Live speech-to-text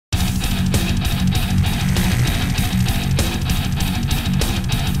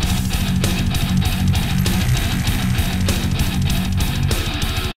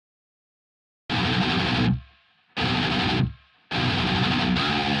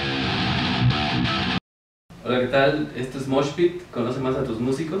Hola, ¿qué tal? Esto es Mosh Pit, conoce más a tus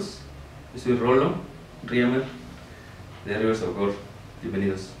músicos. Yo soy Rolo Riemer de Rivers of Gore.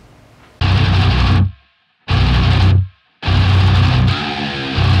 Bienvenidos.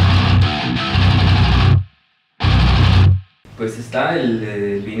 Pues está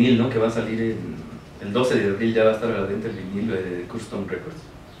el vinil, ¿no? Que va a salir el 12 de abril, ya va a estar a la venta el vinil de Custom Records.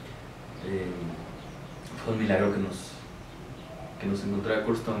 Fue un milagro que nos encontrara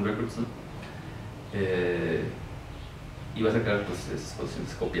Custom Records, ¿no? Y va a sacar pues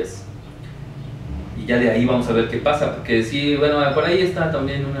esas copias y ya de ahí vamos a ver qué pasa, porque sí, bueno, por ahí está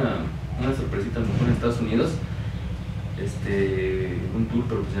también una sorpresita a lo mejor en Estados Unidos, un tour,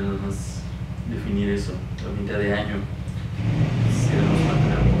 pero pues ya nada más definir eso a mitad de año. Quisiéramos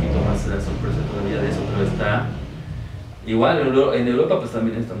mantener un poquito más la sorpresa todavía de eso, pero está igual en Europa. Pues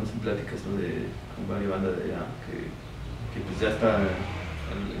también estamos en pláticas, ¿no? Con varias bandas de allá que pues ya está,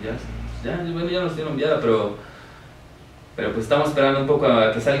 bueno, ya nos tienen enviada, pero pues estamos esperando un poco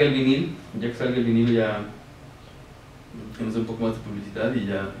a que salga el vinil. Ya que salga el vinil, ya que nos dé un poco más de publicidad y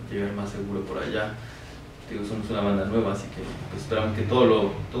ya llegar más seguro por allá. Digo, somos una banda nueva, así que pues esperamos que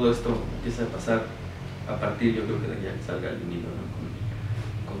todo esto empiece a pasar a partir, yo creo que de ya que salga el vinil, ¿no?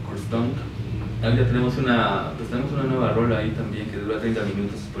 con Custom. Ahorita tenemos una nueva rola ahí también que dura 30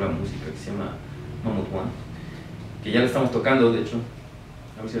 minutos, es pura música, que se llama Mammoth One, que ya la estamos tocando, de hecho,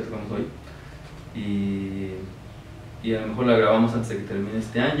 a ver si la tocamos hoy, y a lo mejor la grabamos antes de que termine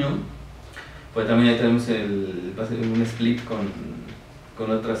este año. Pues también ahí tenemos va a ser un split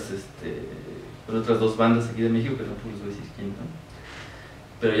con otras dos bandas aquí de México, que no les voy a decir quién, ¿no?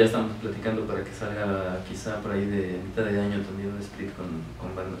 Pero ya estamos platicando para que salga quizá por ahí de mitad de año también un split con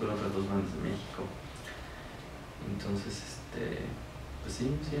otras dos bandas de México. Entonces, pues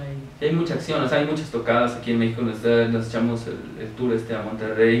sí hay mucha acción, o sea, hay muchas tocadas aquí en México. Nos echamos el tour a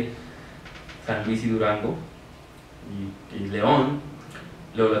Monterrey, San Luis y Durango y León.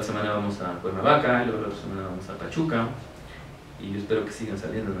 Luego la semana vamos a Cuernavaca, luego la otra semana vamos a Pachuca, y yo espero que sigan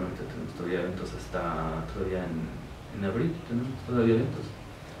saliendo, ¿no? Ahorita tenemos todavía eventos todavía en abril, tenemos todavía eventos.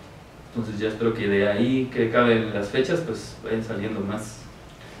 Entonces ya espero que de ahí que caben las fechas, pues vayan saliendo más,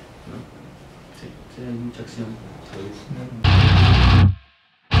 ¿no? Sí, hay mucha acción sobre eso.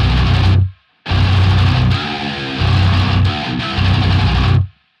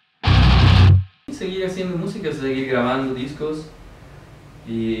 Y seguir haciendo música, seguir grabando discos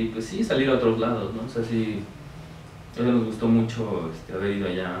y pues sí, salir a otros lados, ¿no? O sea, sí, nos gustó mucho haber ido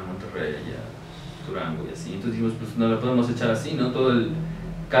allá a Monterrey, allá a Durango y así. Entonces dijimos, pues no la podemos echar así, ¿no?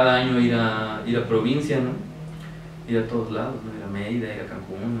 Cada año ir a provincia, ¿no? Ir a todos lados, ¿no? Ir a Mérida, ir a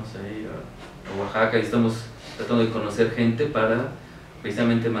Cancún, no sé, ir a Oaxaca, y estamos tratando de conocer gente para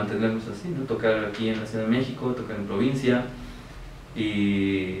precisamente mantenernos así, ¿no? Tocar aquí en la Ciudad de México, tocar en provincia,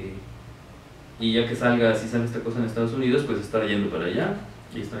 y ya que si sale esta cosa en Estados Unidos, pues estar yendo para allá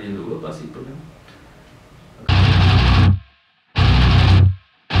y estar yendo a Europa, sí, ¿por qué no?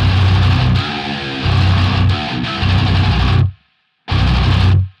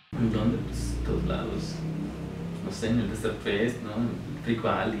 ¿Dónde? Pues todos lados. No sé, en el Desert Fest, ¿no? En el Frico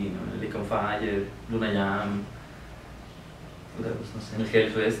Ali, ¿no? En el Lake on Fire, Luna Jam, pues, no sé, en el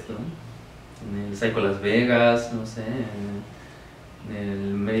Hellfest, ¿no? En el Psycho Las Vegas, no sé, en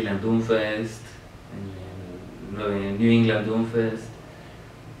el Maryland Doomfest, en el New England Doomfest,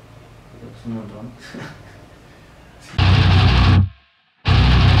 pues un montón. Sí.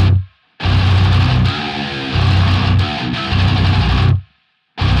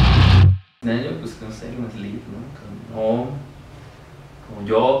 Pues no sé, con Sleep, ¿no? Con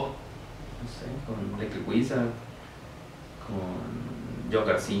Job, no sé, con Electric Wizard, con Joe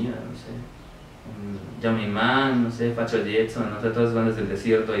García, no sé, con Jamie Man, no sé, Facho Jetson, no sé, todas las bandas del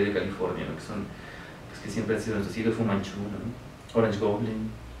desierto ahí de California, ¿no? Que son, pues que siempre han sido nuestro estilo, Fu Manchu, ¿no? Orange Goblin,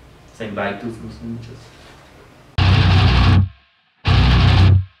 Saint Vitus, no sé, muchos.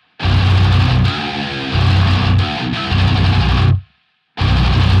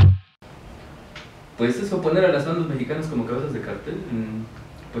 Pues eso, poner a las bandas mexicanas como cabezas de cartel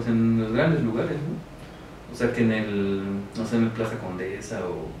pues en los grandes lugares, ¿no? O sea, que no sé, en el Plaza Condesa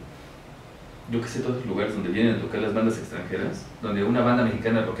o yo que sé, todos los lugares donde vienen a tocar las bandas extranjeras, donde una banda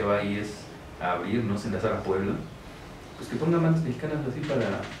mexicana lo que va ahí es a abrir, ¿no? Se enlazar a Puebla, pues que pongan bandas mexicanas así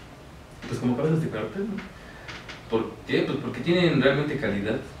pues como cabezas de cartel, ¿no? ¿Por qué? Pues porque tienen realmente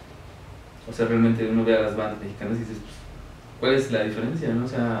calidad. O sea, realmente uno ve a las bandas mexicanas y dices, pues, ¿cuál es la diferencia, no? O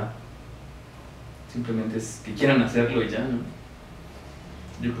sea, simplemente es que quieran hacerlo y ya, ¿no?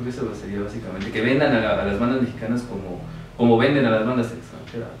 Yo creo que eso sería básicamente, que vendan a las bandas mexicanas como venden a las bandas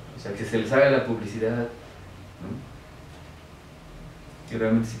extranjeras, o sea, que se les haga la publicidad, ¿no? y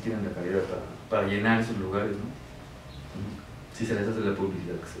realmente sí tienen la calidad para llenar esos lugares, ¿no? Si se les hace la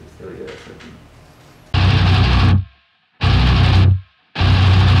publicidad que se les debería de hacer, ¿no?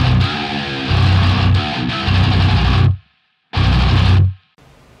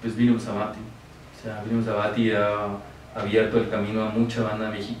 Pues Vino Sabati. O sea, Vino Sabati ha abierto el camino a mucha banda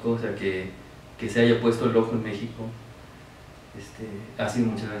en México, o sea, que se haya puesto el ojo en México. Ha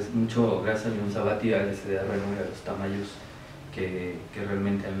sido mucho gracias a Vino Sabati, al SDR, ¿no? Y a los Tamayos que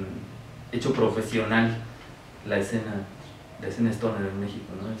realmente han hecho profesional la escena stoner en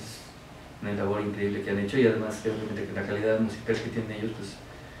México, ¿no? Es una labor increíble que han hecho, y además obviamente que la calidad musical que tienen ellos pues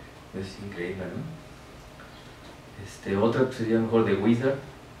es increíble, ¿no? Otra pues, sería mejor de Wizard,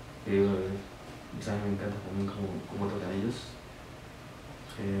 que pues a mí me encanta también cómo tocan ellos.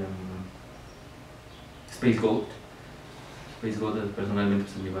 Space Goat personalmente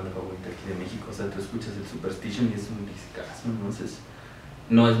pues, es mi banda favorita aquí de México. O sea, tú escuchas el Superstition y es un discazo, ¿no? Entonces,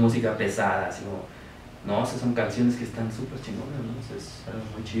 no es música pesada, sino, no, o sea, son canciones que están súper chingonas, ¿no? O sea, es algo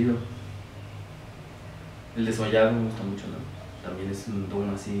muy chido. El Desollado me gusta mucho, ¿no? También es un don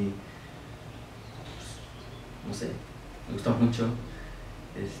así, pues, no sé, me gusta mucho.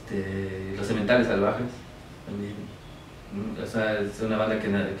 Los Cementales Salvajes también, o sea, es una banda que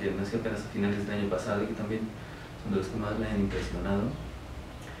nació apenas a finales del año pasado y que también son de los que más me han impresionado.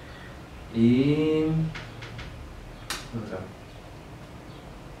 Y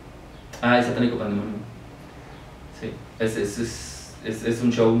el Satánico Pandemonio. Sí, es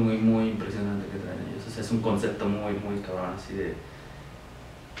un show muy impresionante que traen ellos. O sea, es un concepto muy cabrón, así de,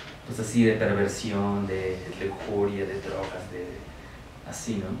 pues así de perversión, de lujuria, de drogas,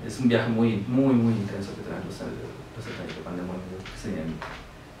 así, ¿no? Es un viaje muy intenso que traen los Satánico Pandemonio, que serían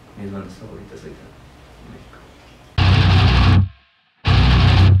mis bandas favoritas ahorita en México.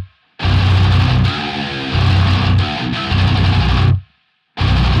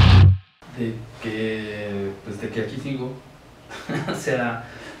 De que aquí sigo. O sea,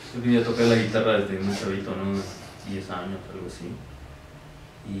 yo vine a tocar la guitarra desde muy chavito, ¿no? 10 años, algo así.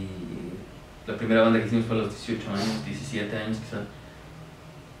 Y la primera banda que hicimos fue a los 18 años, 17 años quizá.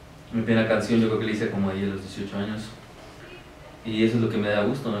 Mi primera canción yo creo que la hice como ahí a los 18 años. Y eso es lo que me da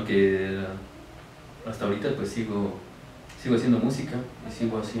gusto, ¿no? Que hasta ahorita pues sigo haciendo música y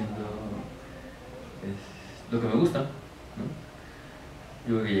sigo haciendo lo que me gusta, ¿no?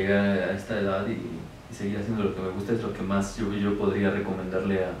 Yo creo que llegar a esta edad y seguir haciendo lo que me gusta es lo que más yo podría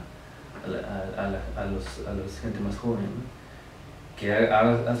recomendarle a los gente más joven, ¿no? Que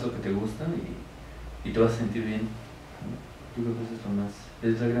haz lo que te gusta y te vas a sentir bien, ¿no? Yo creo que eso es lo más,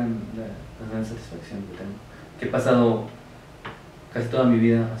 es la gran satisfacción que tengo, que he pasado casi toda mi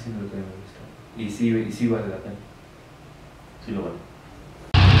vida haciendo lo que me gusta y sí vale la pena, sí lo vale.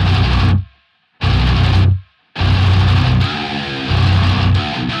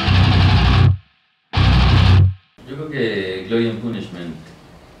 Yo creo que Glory and Punishment,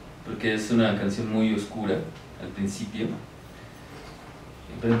 porque es una canción muy oscura al principio,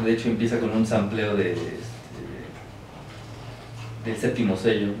 pero de hecho empieza con un sampleo del séptimo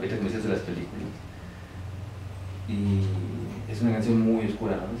sello, ahorita que me dices de las películas, y es una canción muy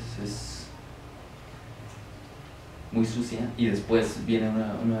oscura, ¿no? Es muy sucia, y después viene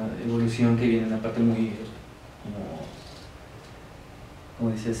una evolución que viene en una parte muy,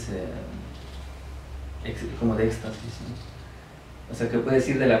 como dices, como de éxtasis, ¿no? O sea, que puede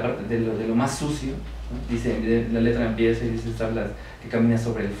decir de la parte de lo más sucio, ¿no? Dice, la letra empieza y dice, hablas que caminas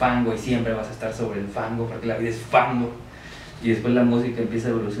sobre el fango y siempre vas a estar sobre el fango porque la vida es fango, y después la música empieza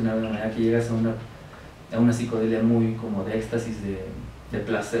a evolucionar de una manera que llegas a una psicodelia muy como de éxtasis, de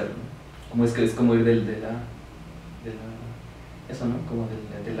placer, ¿no? Como es como ir eso, ¿no? Como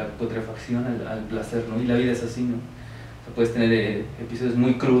de la putrefacción al placer, ¿no? Y la vida es así, ¿no? O sea, puedes tener episodios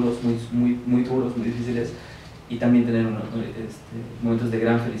muy crudos, muy duros, muy difíciles, y también tener momentos de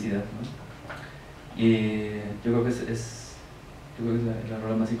gran felicidad, ¿no? Y yo creo que es la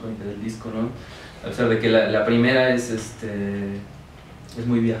rola más icónica del disco, ¿no? A pesar de que la primera es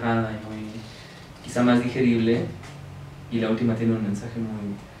muy viajada y quizá más digerible, y la última tiene un mensaje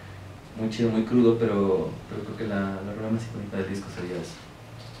muy chido, muy crudo, pero creo que la rola más icónica del disco sería esa,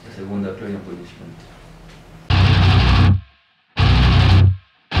 la segunda, Glory and Punishment.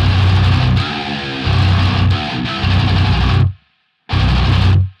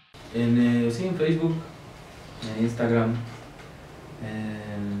 Sí, en Facebook, en Instagram,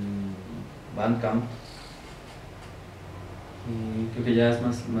 en Bandcamp, y creo que ya es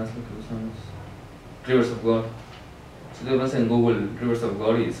más lo que usamos. Rivers of Gore. Si te vas en Google Rivers of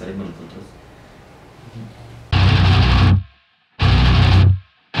Gore y salimos nosotros.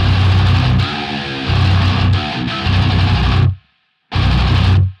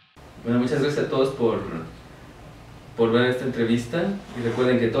 por ver esta entrevista y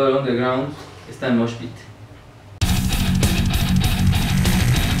recuerden que todo el underground está en Mosh Pit.